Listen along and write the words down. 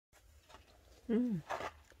Mm.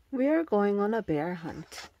 We are going on a bear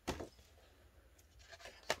hunt.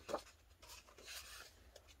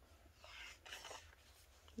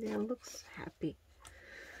 Bear looks happy.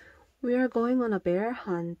 We are going on a bear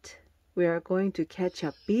hunt. We are going to catch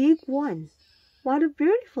a big one. What a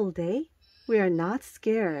beautiful day. We are not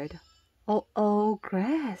scared. Oh,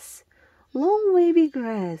 grass. Long wavy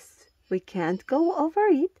grass. We can't go over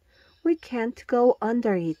it. We can't go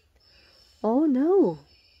under it. Oh no,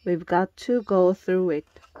 we've got to go through it.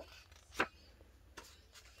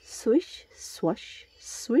 Swish, swash,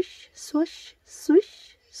 swish, swash,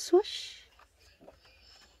 swish, swash.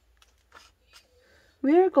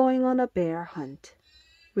 We are going on a bear hunt.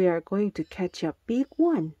 We are going to catch a big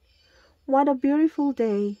one. What a beautiful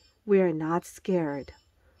day. We are not scared.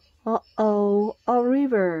 Uh-oh, a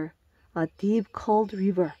river. A deep, cold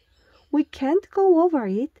river. We can't go over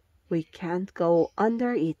it. We can't go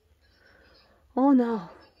under it. Oh no,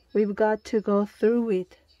 we've got to go through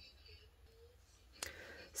it.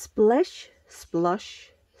 Splash, splosh,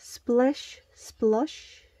 splash,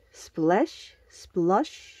 splosh, splash,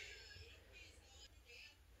 splosh.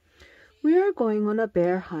 We are going on a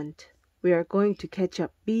bear hunt. We are going to catch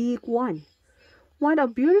a big one. What a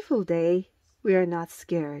beautiful day. We are not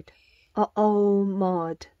scared. Uh-oh,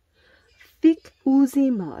 mud. Thick, oozy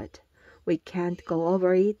mud. We can't go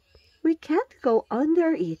over it. We can't go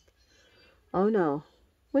under it. Oh no,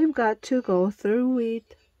 we've got to go through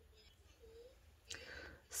it.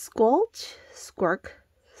 Squelch, squirk,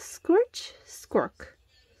 squirch, squirk,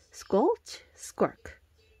 squelch, squirk.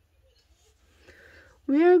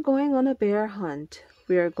 We are going on a bear hunt.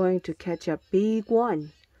 We are going to catch a big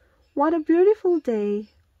one. What a beautiful day.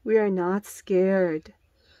 We are not scared.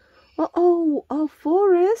 Uh-oh, a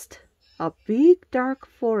forest. A big dark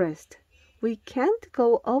forest. We can't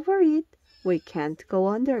go over it. We can't go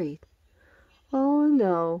under it. Oh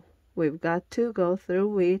no, we've got to go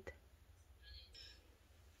through it.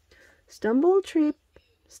 Stumble trip,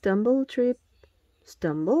 stumble trip,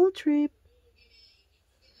 stumble trip.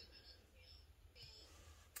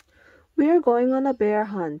 We are going on a bear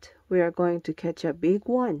hunt. We are going to catch a big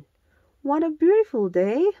one. What a beautiful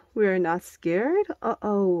day. We are not scared.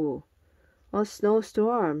 Uh-oh, a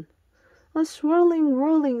snowstorm. A swirling,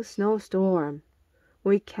 whirling snowstorm.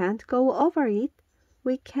 We can't go over it.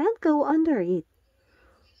 We can't go under it.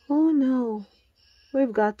 Oh no,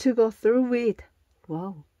 we've got to go through it.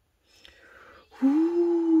 Wow.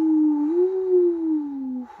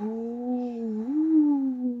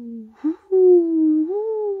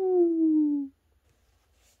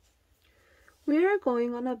 We are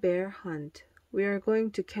going on a bear hunt. We are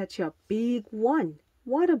going to catch a big one.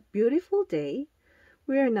 What a beautiful day.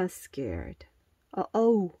 We are not scared.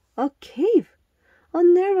 Uh-oh, a cave. A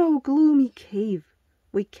narrow, gloomy cave.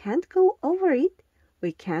 We can't go over it.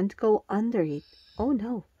 We can't go under it. Oh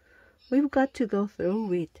no, we've got to go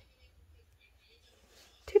through it.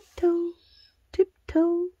 Tiptoe,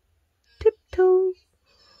 tiptoe, tiptoe.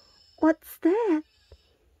 What's that?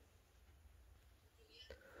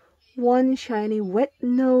 One shiny wet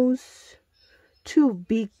nose, two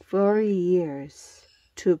big furry ears,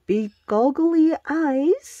 two big goggly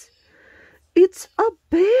eyes. It's a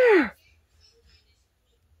bear!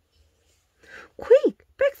 Quick,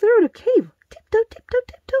 back through the cave. Tiptoe, tiptoe,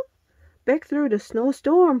 tiptoe. Back through the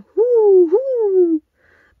snowstorm. Hoo, hoo.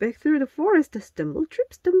 Back through the forest. Stumble,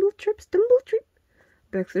 trip, stumble, trip, stumble, trip.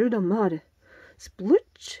 Back through the mud.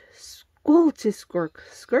 Splutch, squelch, squirk,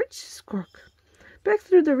 squirch, squirk. Back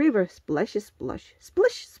through the river. Splash, splush,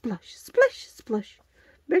 splish, splush, splish, splush.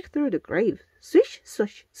 Back through the grave. Swish,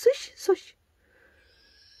 swish, swish, swish.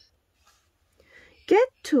 Get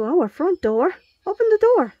to our front door. Open the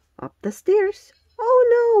door. Up the stairs.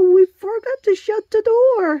 Oh no, we forgot to shut the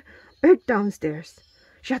door. Back downstairs.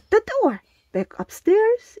 Shut the door. Back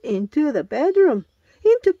upstairs. Into the bedroom.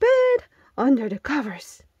 Into bed. Under the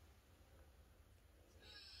covers.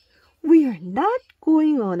 We are not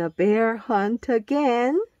going on a bear hunt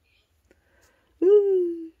again.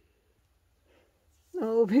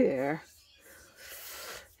 Oh, bear.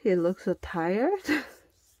 He looks so tired.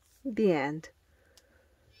 The end.